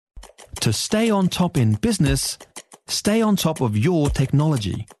To stay on top in business, stay on top of your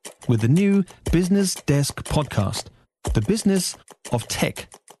technology with the new Business Desk podcast, The Business of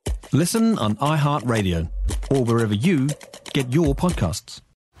Tech. Listen on iHeartRadio or wherever you get your podcasts.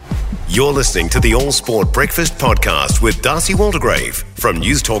 You're listening to the All Sport Breakfast Podcast with Darcy Waldegrave from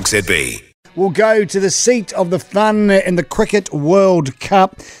News Talk ZB. We'll go to the seat of the fun in the Cricket World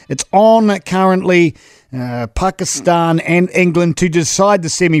Cup. It's on currently. Pakistan and England to decide the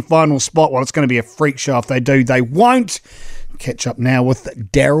semi-final spot. Well, it's going to be a freak show if they do. They won't. Catch up now with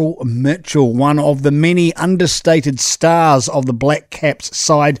Darryl Mitchell, one of the many understated stars of the Black Caps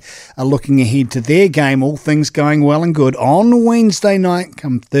side, are looking ahead to their game, all things going well and good, on Wednesday night,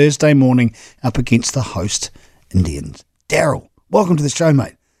 come Thursday morning, up against the host Indians. Darryl, welcome to the show,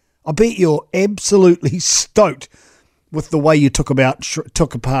 mate. I bet you're absolutely stoked with the way you took apart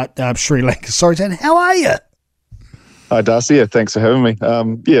Sri Lanka. Sorry, Dan, how are you? Hi, Darcy. Yeah, thanks for having me.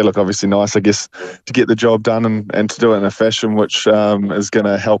 Look, obviously nice, I guess, to get the job done and to do it in a fashion which is going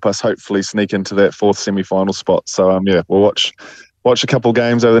to help us hopefully sneak into that fourth semi-final spot. So, we'll watch a couple of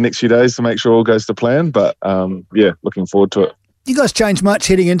games over the next few days to make sure all goes to plan. But, looking forward to it. You guys change much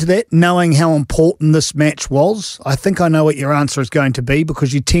heading into that, knowing how important this match was? I think I know what your answer is going to be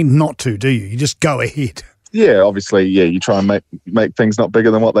because you tend not to, do you? You just go ahead. Yeah, obviously, you try and make things not bigger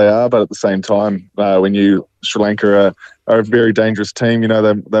than what they are, but at the same time, when Sri Lanka are a very dangerous team,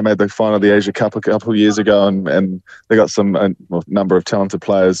 they made the final of the Asia Cup a couple of years ago, and they got a number of talented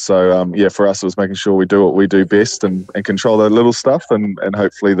players. So, for us, it was making sure we do what we do best and control the little stuff, and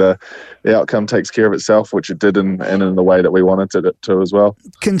hopefully the outcome takes care of itself, which it did, and in the way that we wanted it to as well.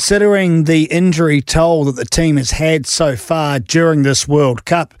 Considering the injury toll that the team has had so far during this World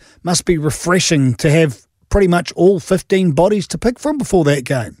Cup, must be refreshing to have pretty much all 15 bodies to pick from before that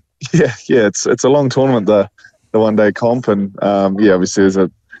game. Yeah, it's a long tournament, the one-day comp, and obviously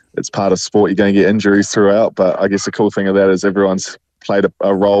it's part of sport. You're going to get injuries throughout, but I guess the cool thing of that is everyone's played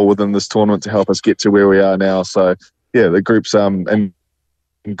a role within this tournament to help us get to where we are now. So the group's in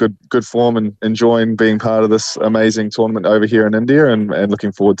good form and enjoying being part of this amazing tournament over here in India, and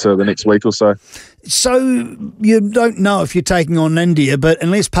looking forward to the next week or so. So you don't know if you're taking on India, but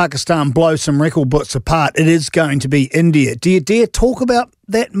unless Pakistan blow some record books apart, it is going to be India. Do you dare talk about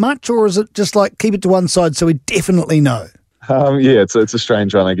that much, or is it just like keep it to one side so we definitely know? It's a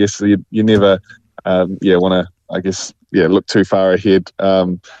strange one, I guess. You never want to, I guess, look too far ahead.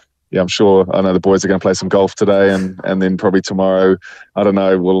 I'm sure. I know the boys are going to play some golf today, and then probably tomorrow. I don't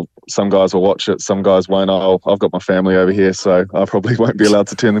know. Some guys will watch it, some guys won't. I've got my family over here, so I probably won't be allowed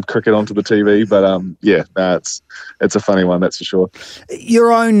to turn the cricket onto the TV. But it's a funny one, that's for sure.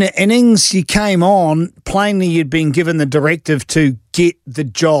 Your own innings, you came on. Plainly, you'd been given the directive to get the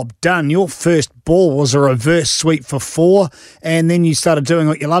job done. Your first ball was a reverse sweep for 4, and then you started doing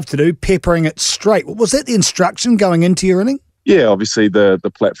what you love to do, peppering it straight. Was that the instruction going into your inning? Yeah, obviously the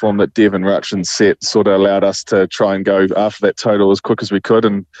platform that Dev and Rachin set sort of allowed us to try and go after that total as quick as we could,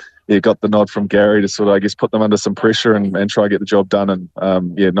 and got the nod from Gary to sort of, I guess, put them under some pressure and try and get the job done.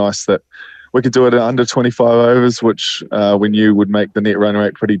 And nice that we could do it in under 25 overs, which we knew would make the net run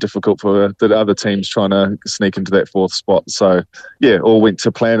rate pretty difficult for the other teams trying to sneak into that fourth spot. So, all went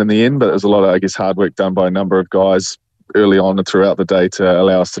to plan in the end, but it was a lot of, I guess, hard work done by a number of guys early on and throughout the day to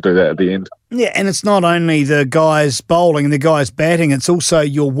allow us to do that at the end. Yeah, and it's not only the guys bowling and the guys batting, it's also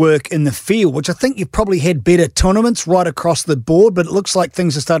your work in the field, which I think you've probably had better tournaments right across the board, but it looks like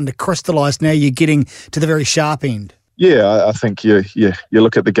things are starting to crystallise now. You're getting to the very sharp end. Yeah, I think you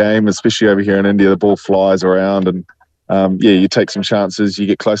look at the game, especially over here in India, the ball flies around, and you take some chances, you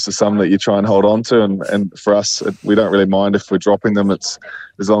get close to some that you try and hold on to, and for us, we don't really mind if we're dropping them. It's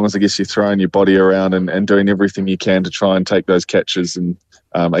as long as, I guess, you're throwing your body around and doing everything you can to try and take those catches. And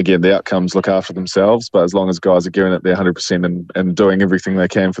again, the outcomes look after themselves, but as long as guys are giving it their 100% and doing everything they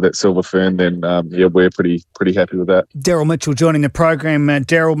can for that silver fern, then we're pretty happy with that. Darryl Mitchell joining the program.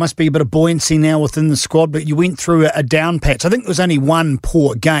 Darryl, must be a bit of buoyancy now within the squad, but you went through a down patch. I think there was only one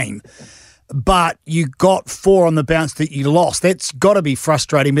poor game, but you got 4 on the bounce that you lost. That's got to be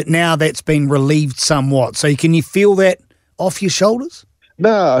frustrating, but now that's been relieved somewhat. So can you feel that off your shoulders?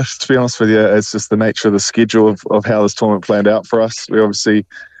 No, to be honest with you, it's just the nature of the schedule of how this tournament planned out for us. We obviously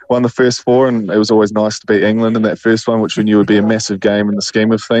won the first 4, and it was always nice to beat England in that first one, which we knew would be a massive game in the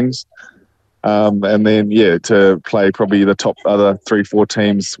scheme of things. And then, to play probably the top other 3-4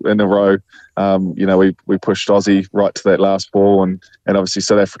 teams in a row, we pushed Aussie right to that last ball, and obviously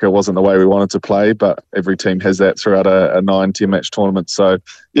South Africa wasn't the way we wanted to play, but every team has that throughout a 9-10 match tournament. So,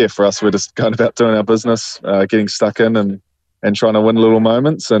 for us, we're just going about doing our business, getting stuck in, and trying to win little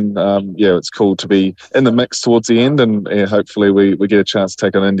moments. And it's cool to be in the mix towards the end, and hopefully we get a chance to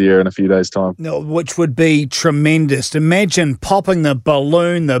take on India in a few days' time. No, which would be tremendous. Imagine popping the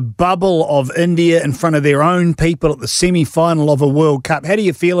balloon, the bubble of India in front of their own people at the semi-final of a World Cup. How do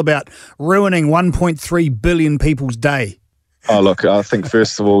you feel about ruining 1.3 billion people's day? Oh, look, I think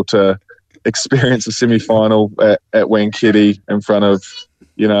first of all, to experience a semi-final at Wankhede in front of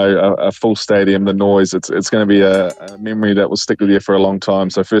a full stadium, the noise, it's going to be a memory that will stick with you for a long time.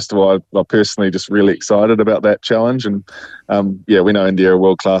 So first of all, I'm personally just really excited about that challenge. And we know India are a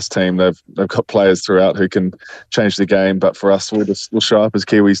world-class team. They've got players throughout who can change the game. But for us, we'll show up as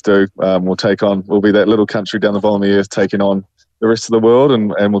Kiwis do. We'll be that little country down the bottom of the earth taking on the rest of the world,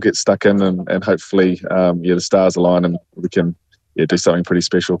 and we'll get stuck in, and hopefully the stars align and we can do something pretty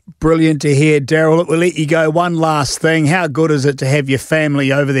special. Brilliant to hear, Darryl. We'll let you go. One last thing. How good is it to have your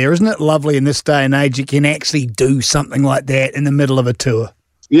family over there? Isn't it lovely in this day and age you can actually do something like that in the middle of a tour?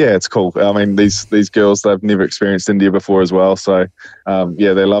 Yeah, it's cool. I mean, these girls, they've never experienced India before as well. So,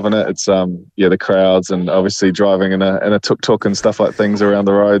 they're loving it. It's, the crowds, and obviously driving in a tuk-tuk and stuff like things around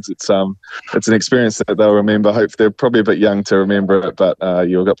the roads. It's an experience that they'll remember. Hope they're probably a bit young to remember it, but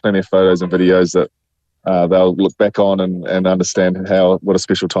you've got plenty of photos and videos that they'll look back on and understand what a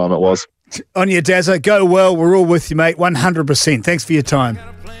special time it was. On you, Dazza. Go well. We're all with you, mate. 100%. Thanks for your time.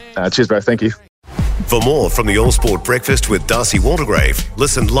 Cheers, bro. Thank you. For more from the All Sport Breakfast with Darcy Waldegrave,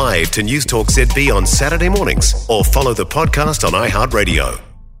 listen live to News Talk ZB on Saturday mornings or follow the podcast on iHeartRadio.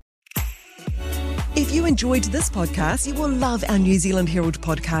 If you enjoyed this podcast, you will love our New Zealand Herald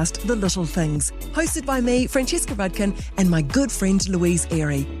podcast, The Little Things, hosted by me, Francesca Rudkin, and my good friend Louise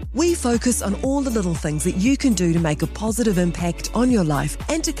Airy. We focus on all the little things that you can do to make a positive impact on your life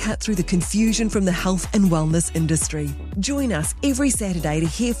and to cut through the confusion from the health and wellness industry. Join us every Saturday to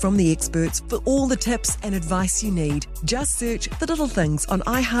hear from the experts for all the tips and advice you need. Just search The Little Things on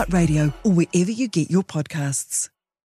iHeartRadio or wherever you get your podcasts.